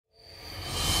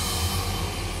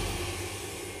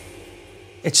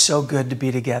It's so good to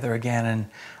be together again. And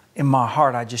in my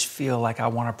heart, I just feel like I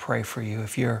want to pray for you.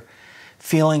 If you're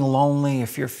feeling lonely,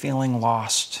 if you're feeling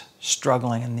lost,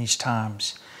 struggling in these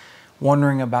times,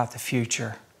 wondering about the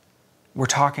future, we're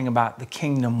talking about the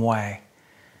kingdom way.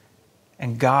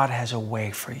 And God has a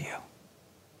way for you.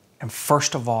 And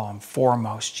first of all and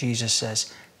foremost, Jesus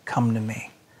says, come to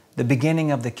me. The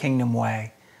beginning of the kingdom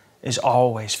way is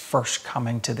always first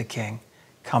coming to the King,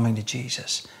 coming to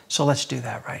Jesus. So let's do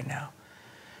that right now.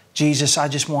 Jesus, I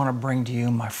just want to bring to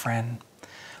you, my friend,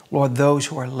 Lord, those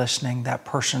who are listening, that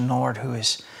person, Lord, who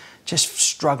is just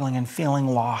struggling and feeling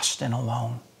lost and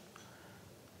alone.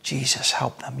 Jesus,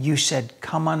 help them. You said,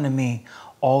 come unto me,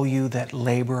 all you that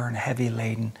labor and heavy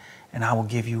laden, and I will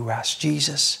give you rest.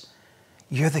 Jesus,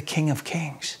 you're the King of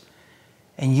Kings,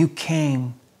 and you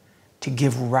came to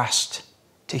give rest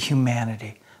to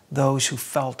humanity, those who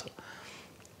felt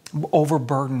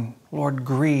overburdened, Lord,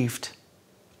 grieved,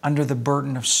 under the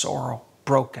burden of sorrow,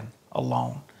 broken,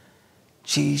 alone.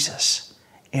 Jesus,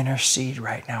 intercede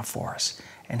right now for us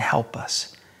and help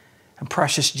us. And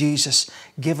precious Jesus,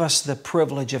 give us the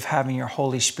privilege of having your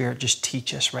Holy Spirit just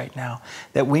teach us right now,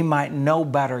 that we might know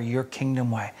better your kingdom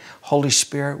way. Holy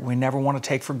Spirit, we never want to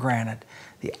take for granted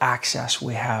the access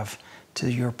we have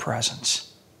to your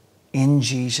presence. In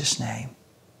Jesus' name,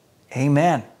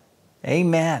 amen.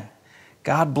 Amen.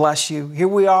 God bless you. Here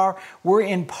we are. We're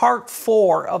in part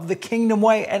 4 of the Kingdom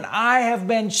Way, and I have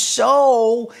been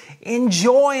so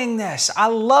enjoying this. I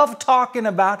love talking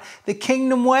about the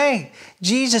Kingdom Way.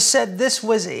 Jesus said this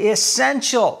was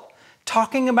essential.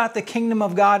 Talking about the kingdom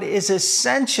of God is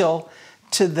essential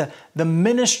to the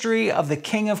ministry of the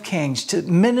King of Kings, to the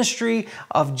ministry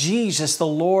of Jesus, the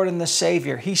Lord and the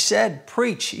Savior. He said,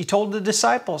 preach. He told the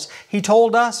disciples. He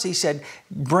told us, he said,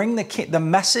 bring the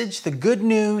message, the good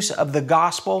news of the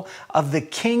gospel of the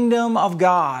kingdom of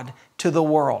God to the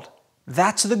world.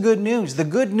 That's the good news. The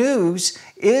good news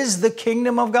is the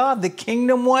kingdom of God, the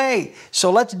kingdom way.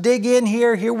 So let's dig in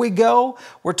here. Here we go.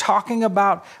 We're talking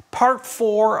about part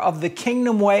 4 of the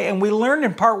kingdom way. And we learned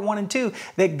in part 1 and 2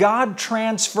 that God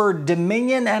transferred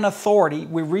dominion and authority.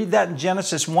 We read that in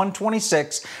Genesis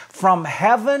 1:26, from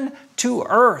heaven to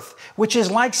earth, which is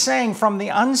like saying from the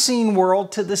unseen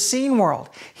world to the seen world.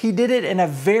 He did it in a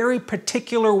very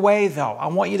particular way, though. I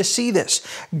want you to see this.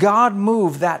 God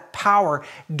moved that power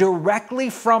directly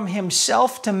from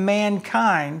himself to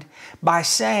mankind by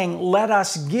saying, let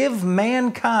us give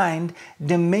mankind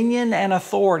dominion and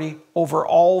authority over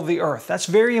all the earth. That's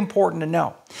very important to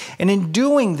know. And in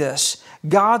doing this,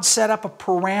 God set up a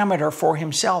parameter for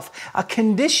himself, a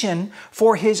condition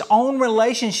for his own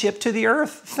relationship to the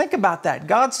earth. Think about that.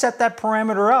 God set that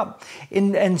parameter up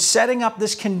in setting up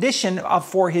this condition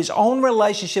for his own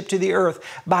relationship to the earth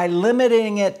by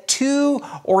limiting it to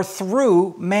or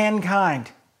through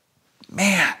mankind.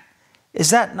 Man,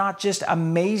 is that not just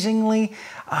amazingly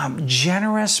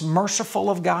generous, merciful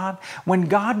of God? When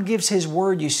God gives his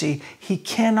word, you see, he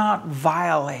cannot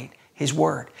violate his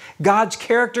word. God's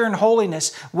character and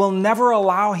holiness will never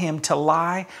allow him to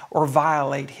lie or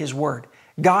violate his word.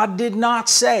 God did not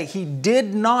say, he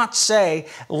did not say,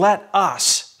 let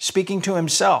us, speaking to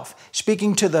himself,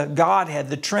 speaking to the Godhead,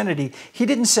 the Trinity. He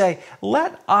didn't say,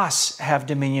 let us have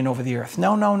dominion over the earth.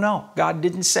 No, no, no. God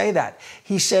didn't say that.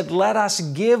 He said, let us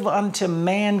give unto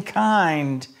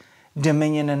mankind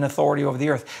dominion and authority over the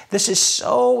earth. This is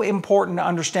so important to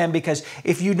understand, because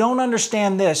if you don't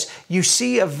understand this, you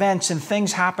see events and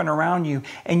things happen around you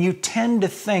and you tend to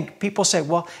think, people say,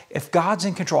 well, if God's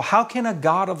in control, how can a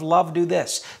God of love do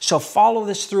this? So follow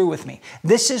this through with me.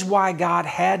 This is why God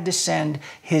had to send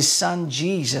his son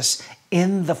Jesus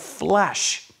in the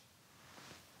flesh.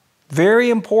 Very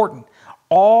important.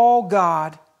 All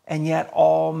God and yet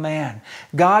all man.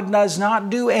 God does not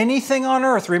do anything on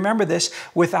earth, remember this,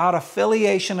 without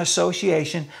affiliation,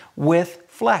 association with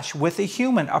flesh, with a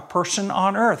human, a person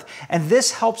on earth. And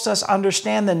this helps us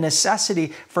understand the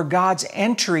necessity for God's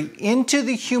entry into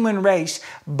the human race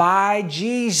by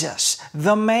Jesus,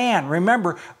 the man.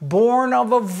 Remember, born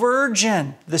of a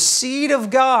virgin, the seed of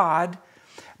God,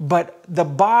 but the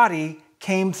body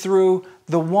came through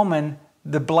the woman,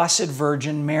 the Blessed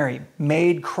Virgin Mary,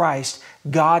 made Christ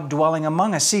God dwelling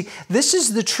among us. See, this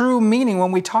is the true meaning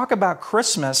when we talk about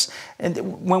Christmas,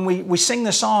 and when we sing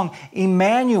the song,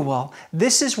 Emmanuel,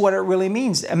 this is what it really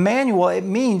means. Emmanuel, it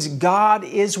means God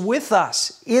is with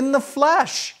us in the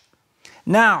flesh.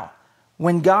 Now,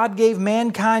 when God gave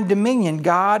mankind dominion,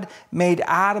 God made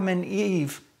Adam and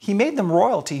Eve He made them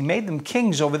royalty. He made them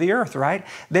kings over the earth, right?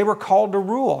 They were called to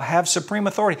rule, have supreme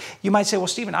authority. You might say, well,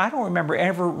 Stephen, I don't remember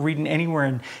ever reading anywhere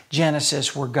in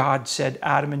Genesis where God said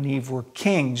Adam and Eve were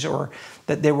kings or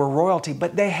that they were royalty,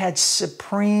 but they had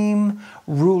supreme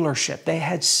rulership. They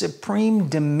had supreme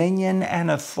dominion and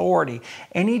authority.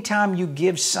 Anytime you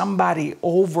give somebody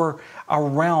over a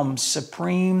realm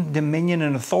supreme dominion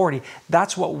and authority,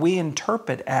 that's what we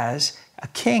interpret as a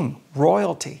king,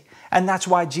 royalty. And that's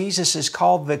why Jesus is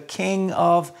called the King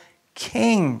of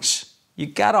Kings. You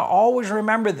got to always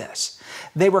remember this.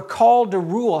 They were called to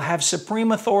rule, have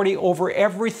supreme authority over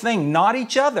everything, not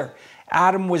each other.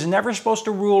 Adam was never supposed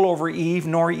to rule over Eve,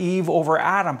 nor Eve over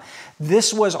Adam.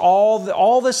 This was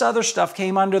all this other stuff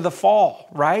came under the fall,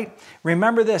 right?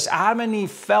 Remember this, Adam and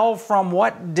Eve fell from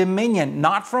what? Dominion,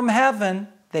 not from heaven.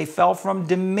 They fell from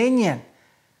dominion.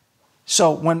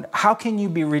 So how can you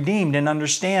be redeemed and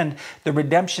understand the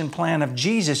redemption plan of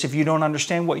Jesus if you don't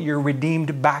understand what you're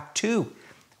redeemed back to?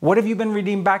 What have you been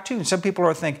redeemed back to? And some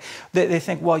people they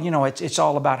think, well, you know, it's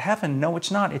all about heaven. No,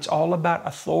 it's not. It's all about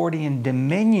authority and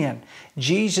dominion.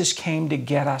 Jesus came to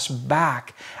get us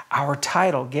back our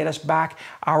title, get us back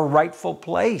our rightful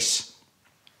place.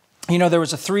 You know, there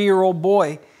was a 3-year-old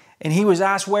boy, and he was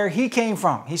asked where he came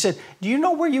from. He said, do you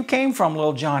know where you came from,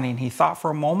 little Johnny? And he thought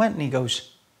for a moment, and he goes,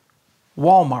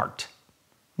 Walmart.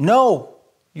 No,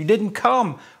 you didn't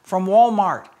come from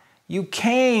Walmart. You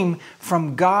came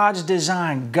from God's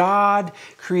design. God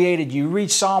created you.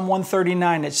 Read Psalm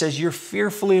 139. It says, you're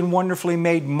fearfully and wonderfully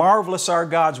made. Marvelous are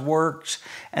God's works,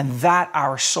 and that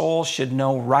our soul should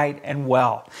know right and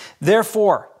well.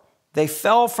 Therefore, they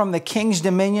fell from the king's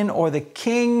dominion or the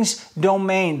king's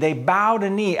domain. They bowed a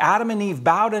knee. Adam and Eve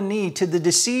bowed a knee to the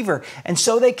deceiver, and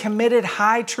so they committed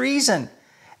high treason.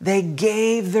 They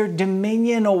gave their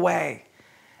dominion away.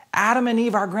 Adam and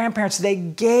Eve, our grandparents,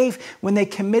 when they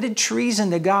committed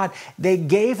treason to God, they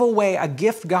gave away a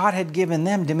gift God had given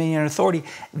them, dominion and authority.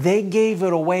 They gave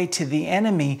it away to the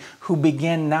enemy who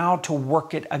began now to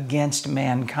work it against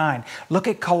mankind. Look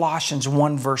at Colossians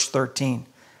 1 verse 13.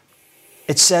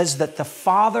 It says that the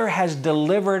Father has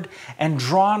delivered and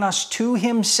drawn us to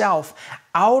Himself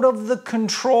out of the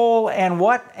control and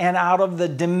what? And out of the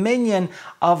dominion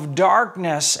of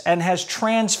darkness, and has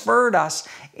transferred us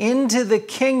into the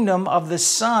kingdom of the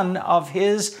Son of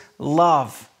His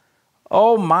love.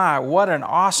 Oh my, what an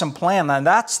awesome plan. And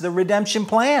that's the redemption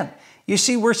plan. You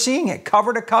see, we're seeing it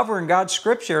cover to cover in God's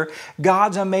scripture,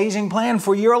 God's amazing plan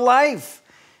for your life.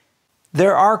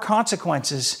 There are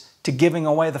consequences to giving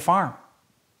away the farm.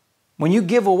 When you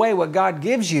give away what God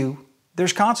gives you,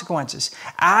 there's consequences.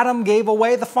 Adam gave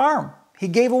away the farm. He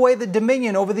gave away the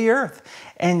dominion over the earth.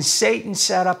 And Satan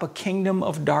set up a kingdom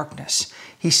of darkness.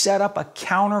 He set up a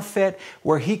counterfeit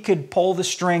where he could pull the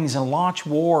strings and launch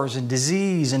wars and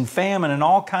disease and famine and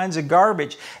all kinds of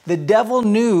garbage. The devil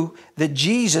knew that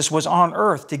Jesus was on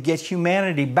earth to get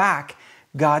humanity back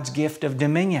God's gift of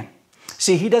dominion.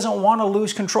 See, he doesn't want to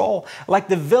lose control. Like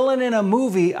the villain in a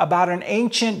movie about an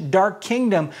ancient dark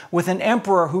kingdom with an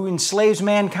emperor who enslaves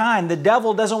mankind, the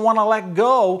devil doesn't want to let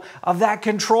go of that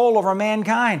control over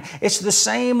mankind. It's the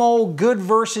same old good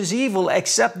versus evil,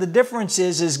 except the difference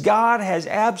is God has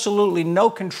absolutely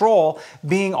no control,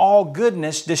 being all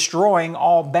goodness, destroying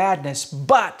all badness.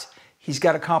 But He's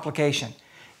got a complication.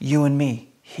 You and me,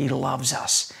 He loves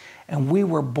us. And we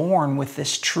were born with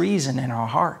this treason in our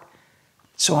heart.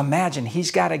 So imagine, He's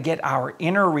got to get our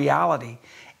inner reality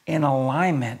in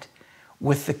alignment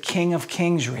with the King of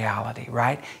Kings reality,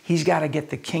 right? He's got to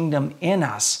get the kingdom in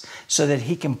us so that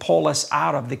He can pull us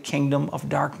out of the kingdom of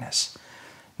darkness.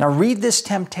 Now read this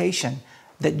temptation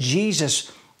that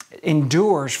Jesus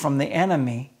endures from the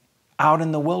enemy out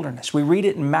in the wilderness. We read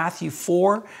it in Matthew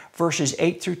 4, verses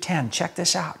 8 through 10. Check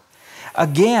this out.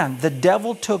 Again, the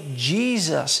devil took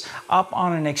Jesus up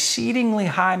on an exceedingly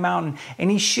high mountain,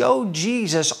 and he showed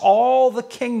Jesus all the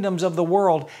kingdoms of the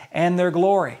world and their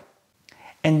glory.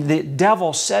 And the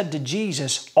devil said to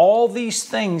Jesus, all these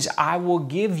things I will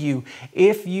give you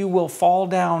if you will fall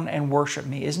down and worship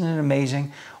me. Isn't it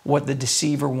amazing what the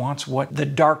deceiver wants, what the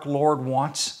dark Lord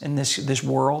wants in this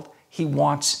world? He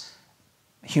wants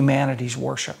humanity's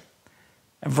worship.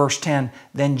 In verse 10,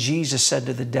 then Jesus said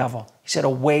to the devil, He said,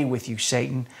 away with you,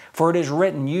 Satan, for it is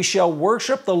written, you shall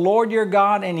worship the Lord your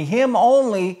God, and Him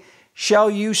only shall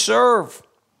you serve.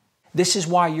 This is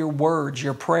why your words,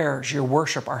 your prayers, your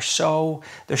worship they're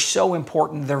so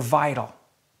important, they're vital.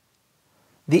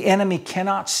 The enemy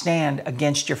cannot stand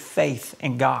against your faith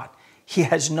in God. He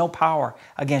has no power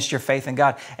against your faith in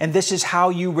God. And this is how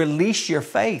you release your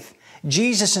faith.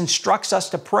 Jesus instructs us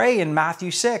to pray in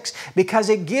Matthew 6 because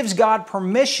it gives God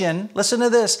permission, listen to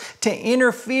this, to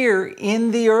interfere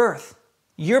in the earth.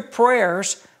 Your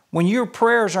prayers, when your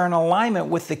prayers are in alignment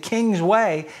with the King's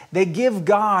way, they give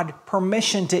God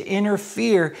permission to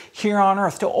interfere here on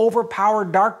earth, to overpower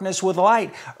darkness with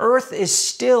light. Earth is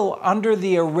still under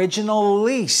the original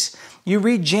lease. You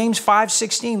read James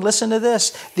 5:16, listen to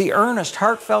this. The earnest,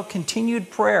 heartfelt,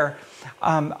 continued prayer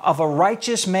of a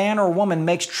righteous man or woman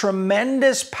makes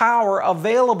tremendous power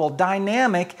available,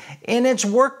 dynamic in its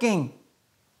working.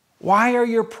 Why are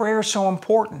your prayers so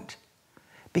important?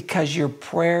 Because your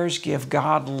prayers give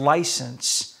God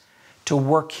license to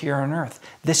work here on earth.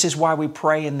 This is why we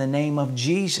pray in the name of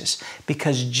Jesus,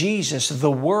 because Jesus,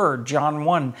 the Word, John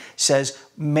 1 says,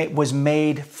 was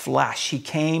made flesh. He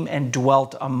came and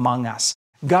dwelt among us.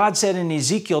 God said in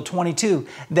Ezekiel 22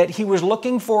 that He was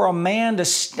looking for a man to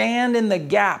stand in the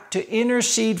gap, to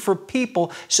intercede for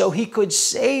people so He could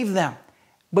save them,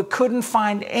 but couldn't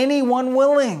find anyone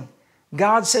willing.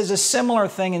 God says a similar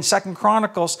thing in 2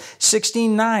 Chronicles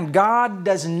 16:9. God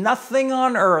does nothing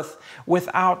on earth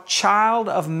without child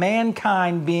of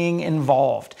mankind being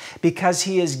involved, because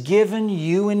He has given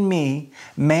you and me,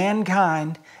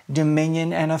 mankind,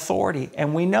 dominion and authority.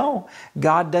 And we know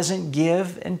God doesn't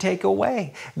give and take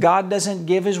away. God doesn't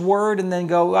give His word and then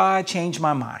go, I changed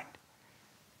my mind.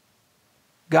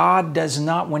 God does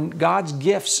not, when God's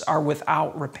gifts are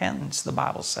without repentance, the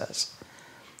Bible says.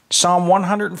 Psalm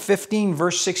 115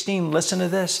 verse 16, listen to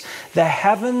this. The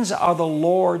heavens are the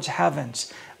Lord's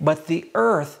heavens, but the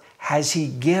earth has He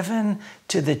given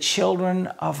to the children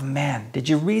of men. Did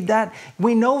you read that?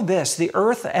 We know this, the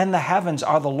earth and the heavens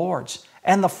are the Lord's,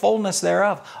 and the fullness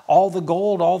thereof. All the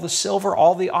gold, all the silver,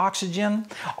 all the oxygen,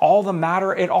 all the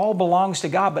matter, it all belongs to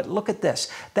God. But look at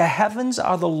this. The heavens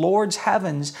are the Lord's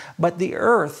heavens, but the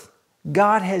earth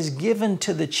God has given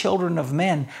to the children of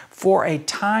men for a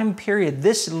time period.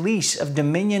 This lease of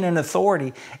dominion and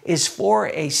authority is for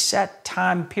a set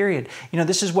time period. You know,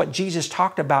 this is what Jesus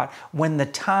talked about when the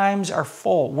times are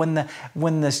full, when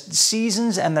the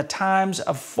seasons and the times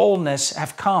of fullness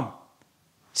have come.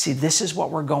 See, this is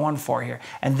what we're going for here.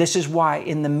 And this is why,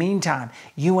 in the meantime,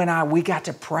 you and I, we got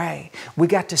to pray. We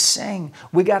got to sing.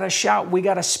 We got to shout. We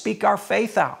got to speak our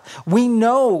faith out. We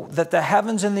know that the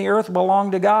heavens and the earth belong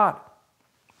to God.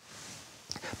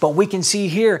 But we can see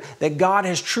here that God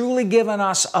has truly given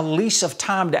us a lease of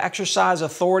time to exercise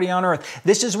authority on earth.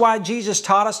 This is why Jesus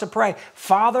taught us to pray,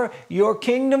 Father, your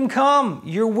kingdom come,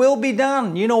 your will be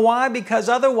done. You know why? Because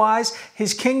otherwise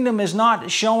His kingdom is not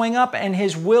showing up and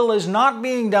His will is not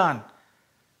being done.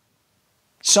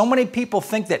 So many people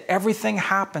think that everything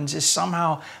happens is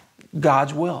somehow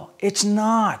God's will. It's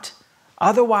not.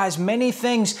 Otherwise, many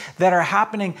things that are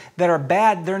happening that are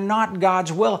bad, they're not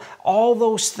God's will. All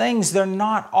those things, they're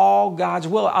not all God's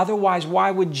will. Otherwise, why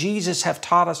would Jesus have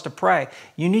taught us to pray?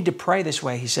 You need to pray this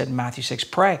way, He said in Matthew 6.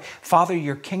 Pray, Father,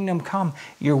 your kingdom come,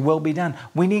 your will be done.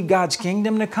 We need God's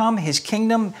kingdom to come, His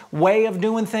kingdom way of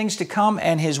doing things to come,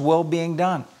 and His will being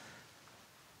done.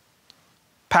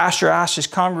 Pastor asked his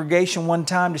congregation one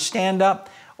time to stand up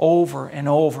over and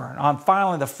over. And on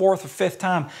finally the fourth or fifth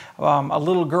time, a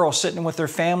little girl sitting with her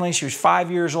family, she was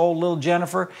 5 years old, little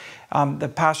Jennifer.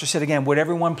 The pastor said again, would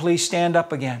everyone please stand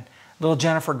up again? Little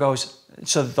Jennifer goes,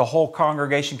 so that the whole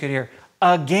congregation could hear,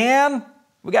 again?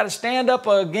 We got to stand up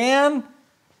again?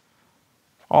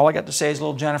 All I got to say is,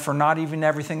 little Jennifer, not even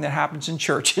everything that happens in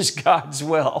church is God's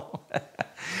will.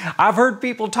 I've heard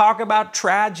people talk about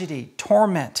tragedy,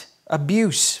 torment,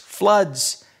 abuse,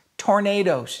 floods,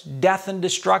 tornadoes, death and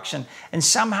destruction, and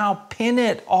somehow pin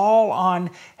it all on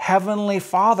Heavenly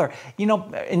Father. You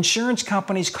know, insurance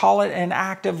companies call it an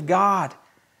act of God.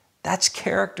 That's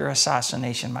character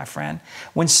assassination, my friend.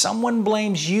 When someone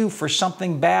blames you for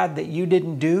something bad that you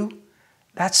didn't do,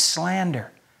 that's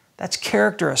slander. That's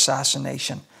character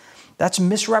assassination. That's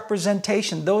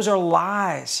misrepresentation. Those are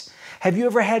lies. Have you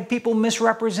ever had people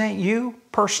misrepresent you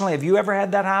personally? Have you ever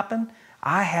had that happen?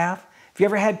 I have. Have you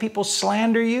ever had people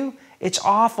slander you? It's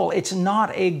awful. It's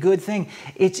not a good thing.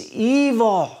 It's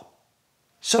evil.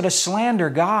 So to slander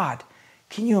God,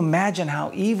 can you imagine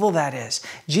how evil that is?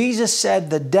 Jesus said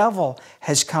the devil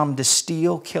has come to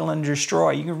steal, kill, and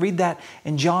destroy. You can read that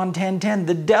in John 10:10.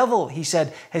 The devil, He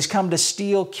said, has come to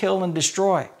steal, kill, and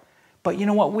destroy. But you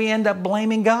know what? We end up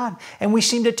blaming God, and we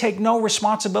seem to take no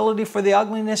responsibility for the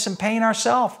ugliness and pain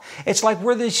ourselves. It's like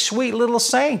we're these sweet little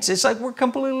saints. It's like we're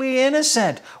completely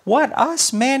innocent. What?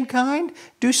 Us, mankind,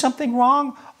 do something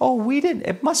wrong? Oh, we didn't.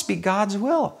 It must be God's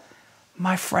will.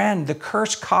 My friend, the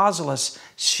curse causeless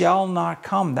shall not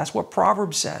come. That's what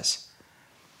Proverbs says.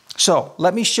 So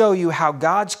let me show you how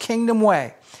God's kingdom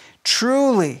way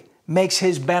truly makes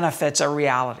His benefits a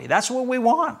reality. That's what we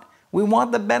want. We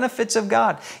want the benefits of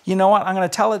God. You know what? I'm going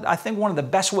to tell it. I think one of the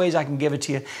best ways I can give it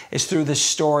to you is through this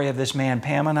story of this man.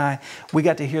 Pam and I, we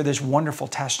got to hear this wonderful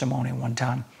testimony one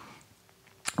time.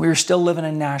 We were still living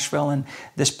in Nashville, and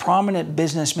this prominent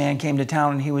businessman came to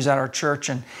town, and he was at our church,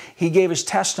 and he gave his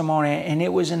testimony, and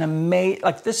it was an amazing,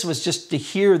 like this was just to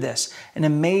hear this, an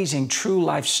amazing true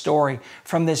life story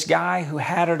from this guy who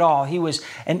had it all. He was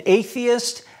an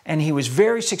atheist, and he was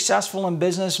very successful in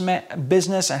business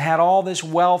and had all this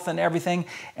wealth and everything.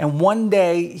 And one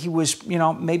day he was,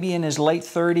 maybe in his late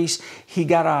 30s, he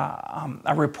got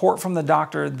a report from the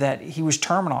doctor that he was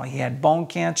terminal. He had bone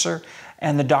cancer,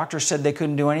 and the doctor said they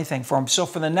couldn't do anything for him. So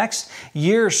for the next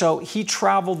year or so, he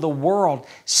traveled the world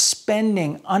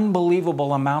spending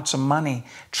unbelievable amounts of money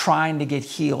trying to get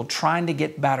healed, trying to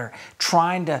get better,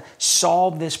 trying to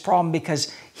solve this problem,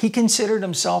 because he considered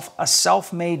himself a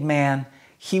self-made man.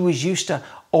 He was used to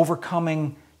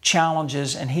overcoming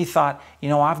challenges, and he thought,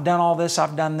 I've done all this,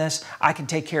 I've done this, I can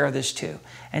take care of this too.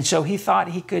 And so he thought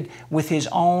he could, with his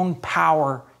own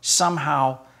power,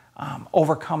 somehow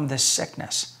overcome this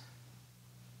sickness.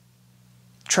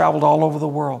 Traveled all over the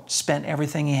world, spent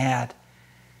everything he had.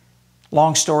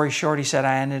 Long story short, he said,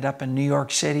 I ended up in New York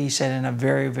City. He said, in a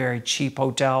very, very cheap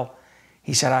hotel.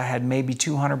 He said, I had maybe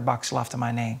 $200 left in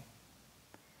my name.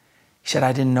 He said,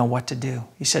 I didn't know what to do.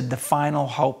 He said, the final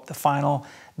hope, the final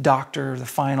doctor, the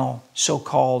final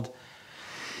so-called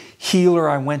healer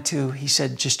I went to, he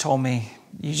said, just told me,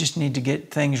 you just need to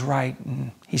get things right.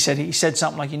 And he said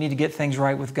something like, you need to get things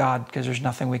right with God because there's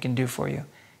nothing we can do for you.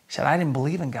 He said, I didn't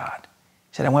believe in God.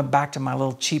 He said, I went back to my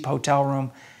little cheap hotel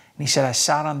room, and he said, I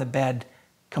sat on the bed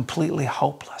completely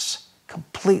hopeless,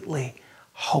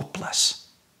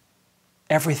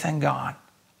 everything gone,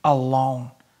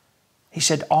 alone. He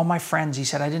said, all my friends, he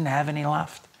said, I didn't have any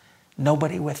left,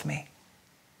 nobody with me.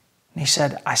 And he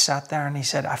said, I sat there, and he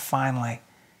said, I thought,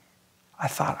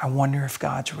 I wonder if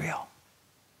God's real.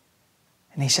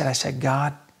 And he said, I said,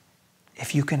 God,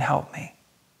 if you can help me,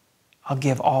 I'll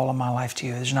give all of my life to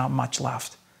you. There's not much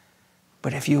left.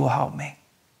 But if you will help me,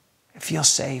 if you'll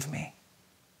save me,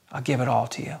 I'll give it all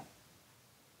to you.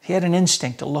 He had an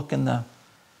instinct to look in the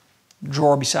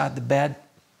drawer beside the bed.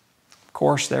 Of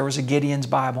course, there was a Gideon's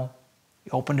Bible. He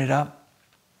opened it up.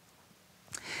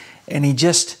 And he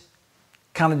just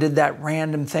kind of did that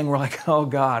random thing where like, oh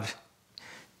God,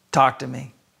 talk to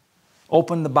me.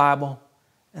 Opened the Bible,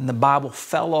 and the Bible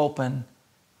fell open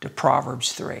to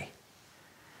Proverbs 3.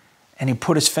 And he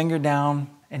put his finger down,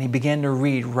 and he began to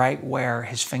read right where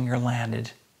his finger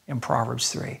landed in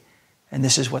Proverbs 3. And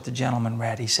this is what the gentleman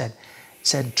read. He said,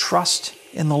 trust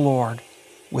in the Lord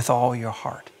with all your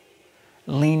heart.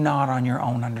 Lean not on your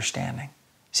own understanding.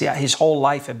 See, his whole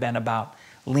life had been about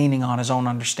leaning on his own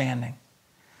understanding.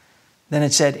 Then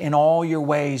it said, in all your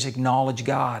ways acknowledge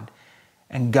God,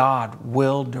 and God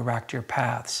will direct your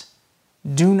paths.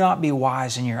 Do not be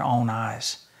wise in your own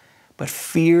eyes, but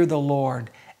fear the Lord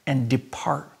and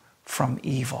depart from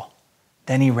evil.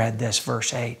 Then he read this,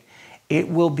 verse 8. It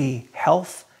will be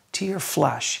health to your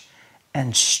flesh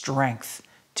and strength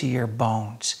to your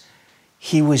bones.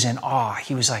 He was in awe.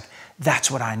 He was like, that's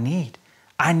what I need.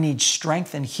 I need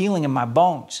strength and healing in my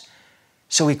bones.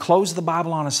 So he closed the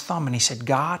Bible on his thumb and he said,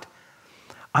 God,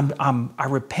 I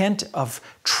repent of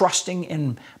trusting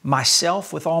in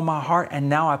myself with all my heart, and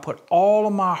now I put all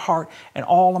of my heart and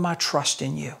all of my trust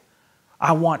in you.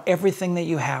 I want everything that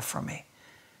you have for me.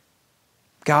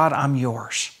 God, I'm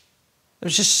yours. It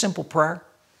was just a simple prayer.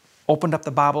 Opened up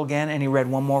the Bible again, and he read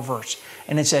one more verse.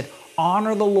 And it said,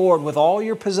 honor the Lord with all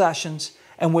your possessions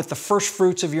and with the first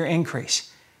fruits of your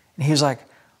increase. And he was like,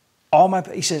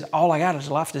 he said, all I got is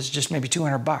left is just maybe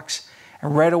 $200.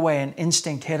 And right away, an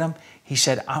instinct hit him. He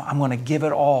said, I'm going to give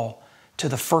it all to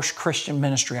the first Christian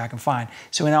ministry I can find.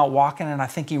 So he went out walking, and I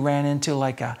think he ran into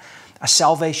like a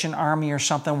Salvation Army or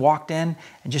something, walked in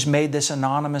and just made this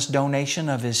anonymous donation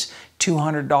of his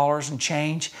 $200 and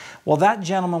change. Well, that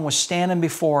gentleman was standing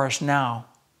before us now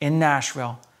in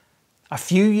Nashville a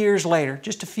few years later,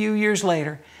 just a few years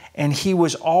later, and he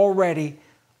was already,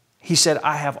 he said,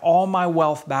 I have all my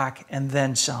wealth back and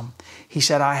then some. He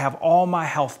said, I have all my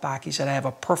health back. He said, I have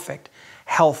a perfect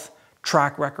health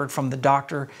track record from the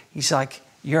doctor. He's like,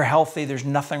 you're healthy. There's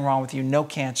nothing wrong with you. No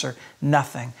cancer,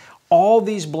 nothing. All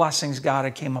these blessings God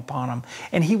had came upon him.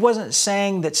 And he wasn't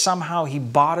saying that somehow he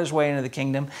bought his way into the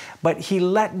kingdom, but he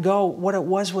let go. What it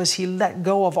was he let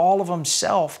go of all of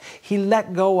himself. He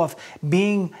let go of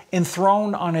being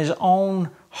enthroned on his own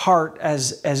heart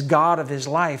as God of his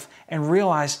life and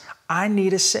realized, I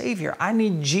need a Savior. I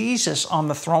need Jesus on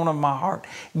the throne of my heart.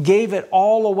 Gave it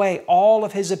all away, all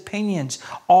of his opinions,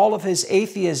 all of his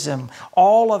atheism,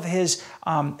 all of his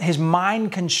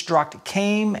mind construct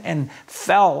came and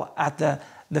fell at the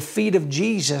feet of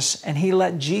Jesus, and he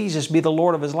let Jesus be the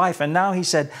Lord of his life. And now he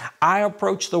said, I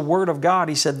approach the Word of God,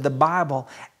 he said, the Bible,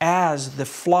 as the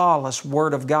flawless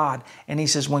Word of God. And he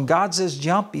says, when God says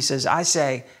jump, he says, I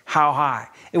say, how high?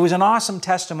 It was an awesome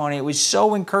testimony. It was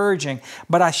so encouraging.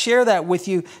 But I share that with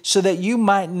you so that you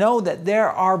might know that there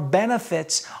are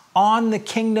benefits on the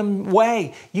kingdom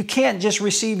way. You can't just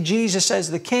receive Jesus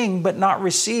as the King, but not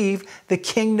receive the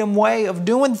kingdom way of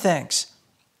doing things.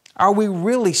 Are we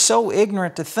really so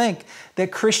ignorant to think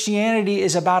that Christianity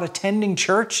is about attending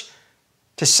church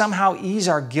to somehow ease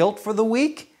our guilt for the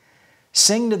week?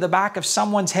 Sing to the back of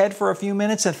someone's head for a few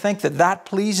minutes and think that that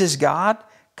pleases God?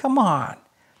 Come on.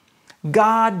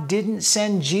 God didn't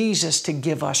send Jesus to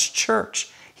give us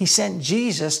church. He sent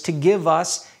Jesus to give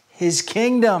us his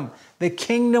kingdom, the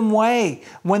kingdom way.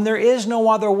 When there is no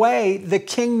other way, the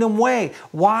kingdom way.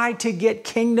 Why? To get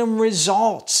kingdom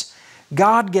results.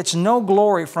 God gets no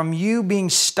glory from you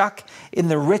being stuck in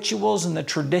the rituals and the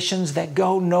traditions that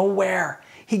go nowhere.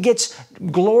 He gets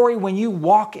glory when you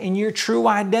walk in your true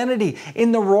identity,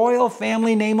 in the royal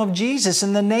family name of Jesus,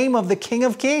 in the name of the King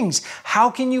of Kings. How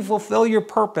can you fulfill your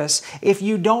purpose if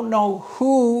you don't know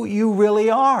who you really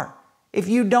are? If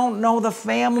you don't know the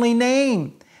family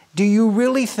name? Do you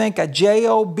really think a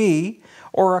job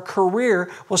or a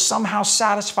career will somehow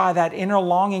satisfy that inner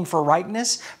longing for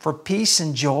rightness, for peace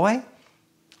and joy?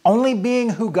 Only being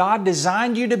who God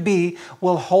designed you to be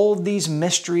will hold these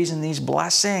mysteries and these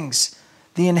blessings.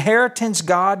 The inheritance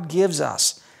God gives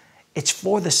us, it's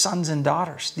for the sons and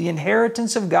daughters. The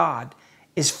inheritance of God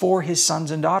is for his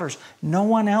sons and daughters. No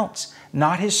one else,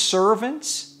 not his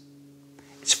servants.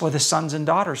 It's for the sons and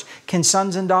daughters. Can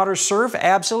sons and daughters serve?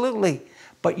 Absolutely.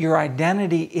 But your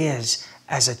identity is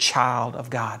as a child of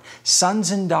God.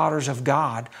 Sons and daughters of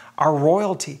God are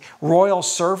royalty. Royal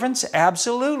servants?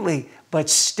 Absolutely. But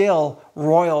still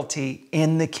royalty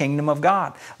in the kingdom of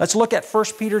God. Let's look at 1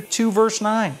 Peter 2 verse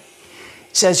 9.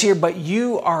 It says here, but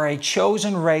you are a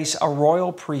chosen race, a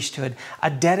royal priesthood, a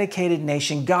dedicated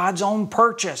nation, God's own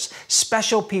purchase,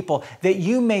 special people, that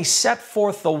you may set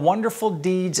forth the wonderful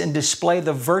deeds and display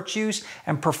the virtues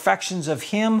and perfections of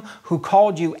him who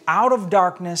called you out of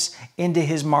darkness into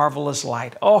his marvelous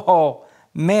light. Oh,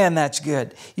 man, that's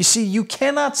good. You see, you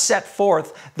cannot set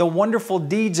forth the wonderful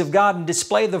deeds of God and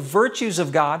display the virtues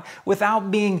of God without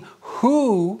being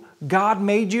who God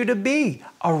made you to be,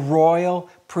 a royal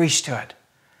priesthood.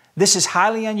 This is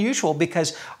highly unusual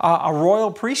because a royal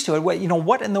priesthood,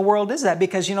 what in the world is that?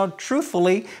 Because,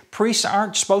 truthfully, priests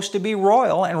aren't supposed to be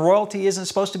royal and royalty isn't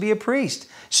supposed to be a priest.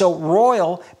 So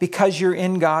royal because you're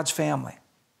in God's family.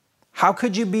 How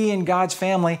could you be in God's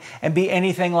family and be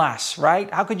anything less,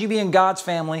 right? How could you be in God's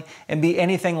family and be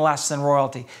anything less than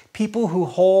royalty? People who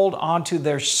hold onto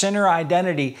their sinner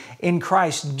identity in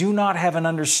Christ do not have an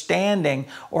understanding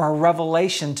or a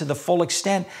revelation to the full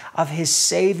extent of his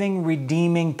saving,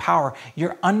 redeeming power.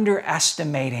 You're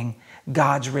underestimating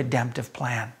God's redemptive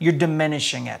plan. You're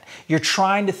diminishing it. You're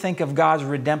trying to think of God's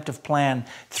redemptive plan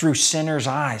through sinners'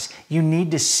 eyes. You need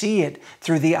to see it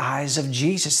through the eyes of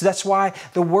Jesus. That's why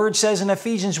the Word says in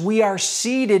Ephesians, we are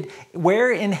seated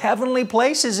where? In heavenly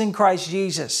places in Christ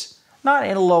Jesus, not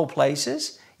in low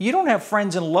places. You don't have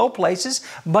friends in low places,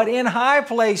 but in high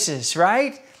places,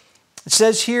 right? It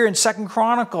says here in 2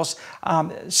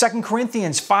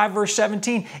 Corinthians 5 verse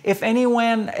 17, if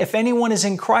anyone is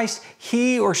in Christ,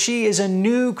 he or she is a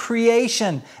new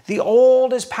creation. The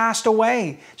old has passed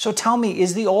away. So tell me,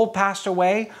 is the old passed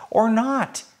away or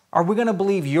not? Are we going to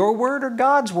believe your word or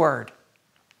God's word?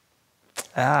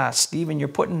 Stephen, you're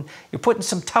putting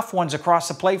some tough ones across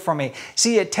the plate for me.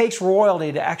 See, it takes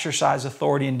royalty to exercise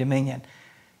authority and dominion.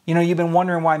 You've been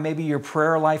wondering why maybe your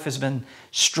prayer life has been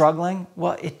struggling.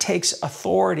 Well, it takes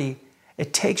authority.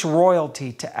 It takes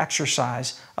royalty to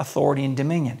exercise authority and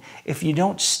dominion. If you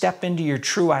don't step into your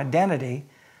true identity,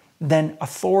 then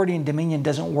authority and dominion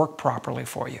doesn't work properly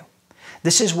for you.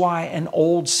 This is why an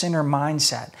old sinner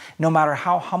mindset, no matter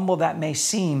how humble that may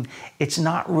seem, it's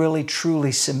not really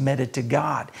truly submitted to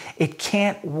God. It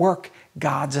can't work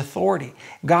God's authority.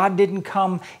 God didn't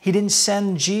come, He didn't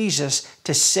send Jesus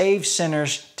to save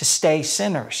sinners to stay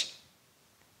sinners.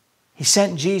 He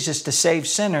sent Jesus to save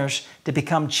sinners to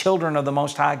become children of the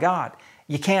Most High God.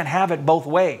 You can't have it both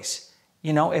ways.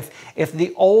 If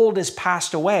the old is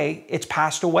passed away, it's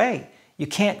passed away. You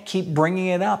can't keep bringing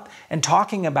it up and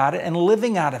talking about it and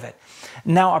living out of it.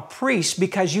 Now, a priest,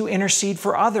 because you intercede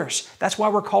for others. That's why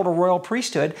we're called a royal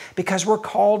priesthood, because we're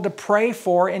called to pray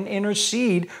for and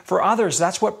intercede for others.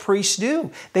 That's what priests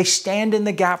do. They stand in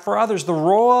the gap for others. The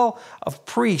role of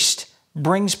priest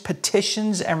brings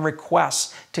petitions and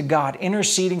requests to God,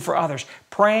 interceding for others,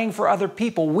 praying for other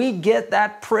people. We get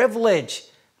that privilege.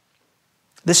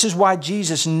 This is why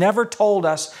Jesus never told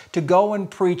us to go and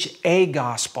preach a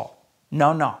gospel.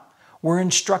 No. We're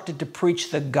instructed to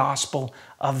preach the gospel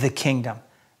of the kingdom.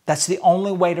 That's the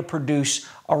only way to produce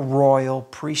a royal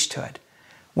priesthood.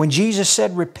 When Jesus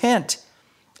said repent,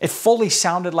 it fully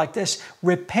sounded like this.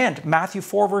 Repent, Matthew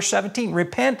 4 verse 17.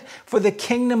 Repent, for the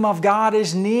kingdom of God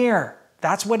is near.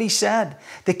 That's what he said.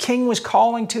 The king was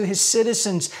calling to his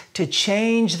citizens to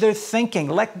change their thinking.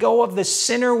 Let go of the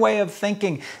sinner way of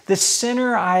thinking, the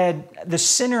sinner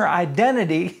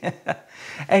identity,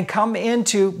 and come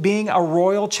into being a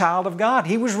royal child of God.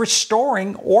 He was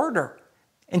restoring order.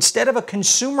 Instead of a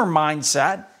consumer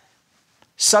mindset,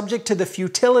 subject to the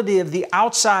futility of the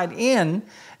outside in,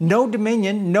 no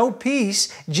dominion, no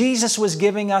peace, Jesus was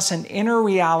giving us an inner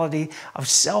reality of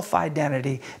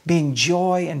self-identity, being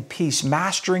joy and peace,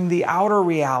 mastering the outer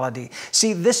reality.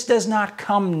 See, this does not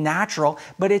come natural,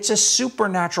 but it's a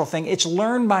supernatural thing. It's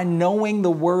learned by knowing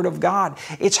the Word of God.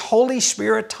 It's Holy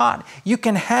Spirit taught. You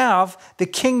can have the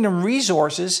kingdom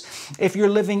resources if you're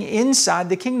living inside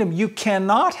the kingdom. You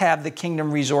cannot have the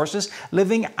kingdom resources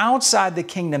living outside the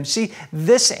kingdom. See,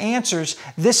 this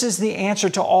is the answer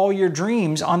to all your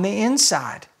dreams on the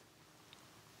inside.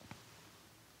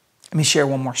 Let me share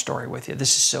one more story with you.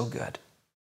 This is so good.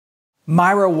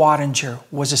 Myra Wattinger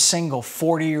was a single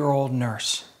 40-year-old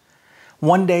nurse.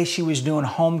 One day she was doing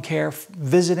home care,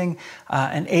 visiting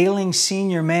an ailing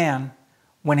senior man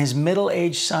when his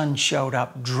middle-aged son showed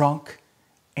up drunk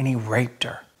and he raped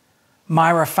her.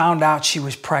 Myra found out she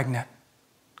was pregnant.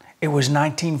 It was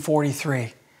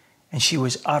 1943 and she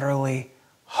was utterly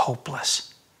hopeless.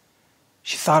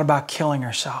 She thought about killing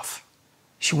herself.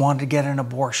 She wanted to get an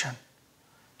abortion.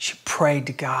 She prayed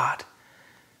to God.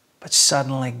 But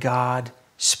suddenly God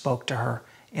spoke to her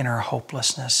in her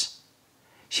hopelessness.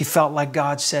 She felt like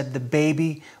God said the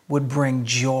baby would bring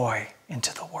joy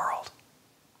into the world.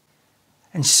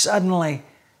 And suddenly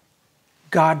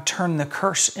God turned the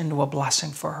curse into a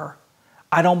blessing for her.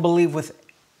 I don't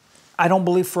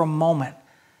believe for a moment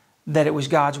that it was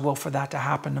God's will for that to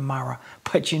happen to Myra.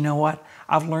 But you know what?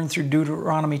 I've learned through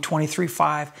Deuteronomy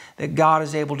 23:5 that God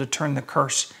is able to turn the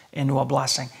curse into a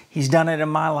blessing. He's done it in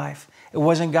my life. It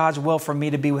wasn't God's will for me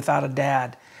to be without a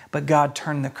dad, but God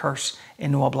turned the curse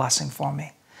into a blessing for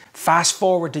me. Fast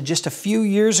forward to just a few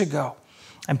years ago,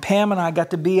 and Pam and I got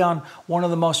to be on one of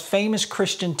the most famous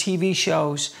Christian TV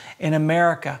shows in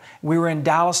America. We were in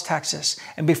Dallas, Texas.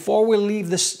 And before we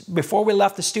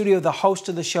left the studio, the host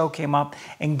of the show came up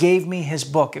and gave me his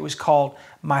book. It was called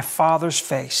My Father's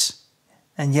Face.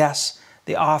 And yes,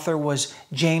 the author was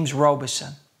James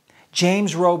Robison.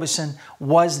 James Robison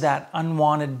was that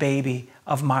unwanted baby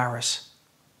of Myra's.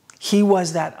 He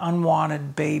was that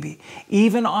unwanted baby.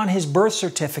 Even on his birth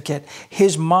certificate,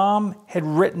 his mom had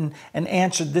written and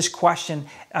answered this question.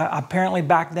 Apparently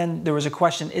back then there was a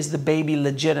question, is the baby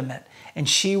legitimate? And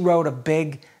she wrote a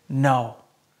big no.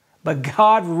 But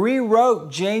God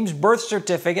rewrote James' birth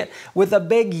certificate with a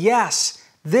big yes.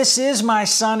 This is my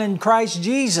son in Christ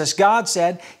Jesus. God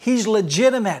said he's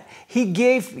legitimate.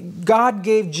 God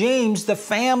gave James the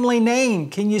family name.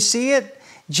 Can you see it?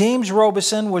 James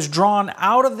Robison was drawn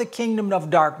out of the kingdom of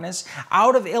darkness,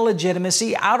 out of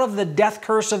illegitimacy, out of the death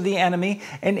curse of the enemy,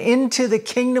 and into the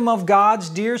kingdom of God's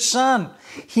dear Son.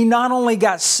 He not only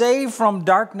got saved from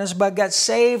darkness, but got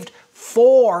saved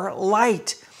for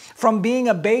light. From being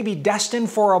a baby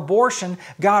destined for abortion,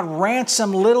 God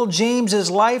ransomed little James's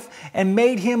life and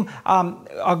made him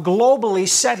globally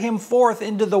set him forth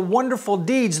into the wonderful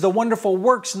deeds, the wonderful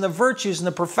works and the virtues and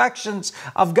the perfections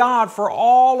of God for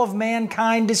all of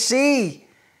mankind to see.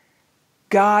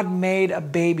 God made a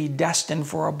baby destined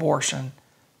for abortion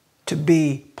to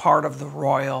be part of the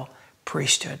royal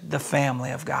priesthood, the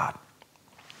family of God.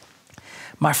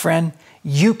 My friend,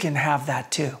 you can have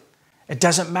that too. It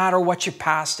doesn't matter what your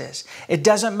past is. It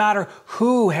doesn't matter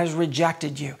who has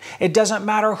rejected you. It doesn't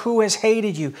matter who has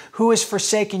hated you, who has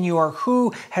forsaken you, or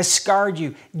who has scarred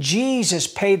you. Jesus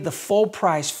paid the full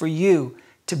price for you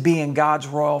to be in God's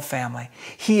royal family.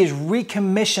 He has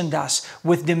recommissioned us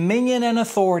with dominion and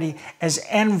authority as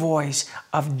envoys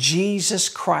of Jesus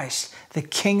Christ, the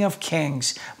King of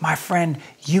Kings. My friend,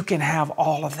 you can have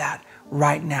all of that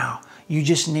right now. You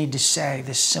just need to say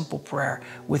this simple prayer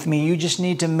with me. You just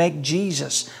need to make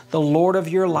Jesus the Lord of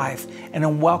your life and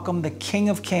then welcome the King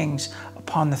of Kings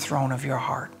upon the throne of your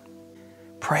heart.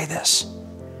 Pray this.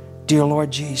 Dear Lord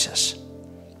Jesus,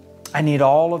 I need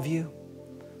all of you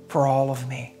for all of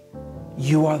me.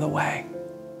 You are the way.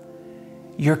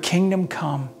 Your kingdom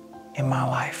come in my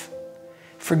life.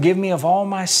 Forgive me of all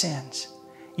my sins.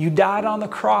 You died on the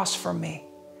cross for me,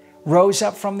 rose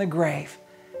up from the grave.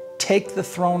 Take the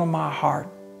throne of my heart.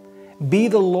 Be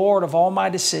the Lord of all my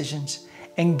decisions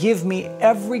and give me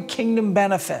every kingdom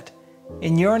benefit.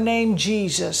 In your name,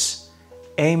 Jesus,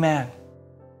 amen.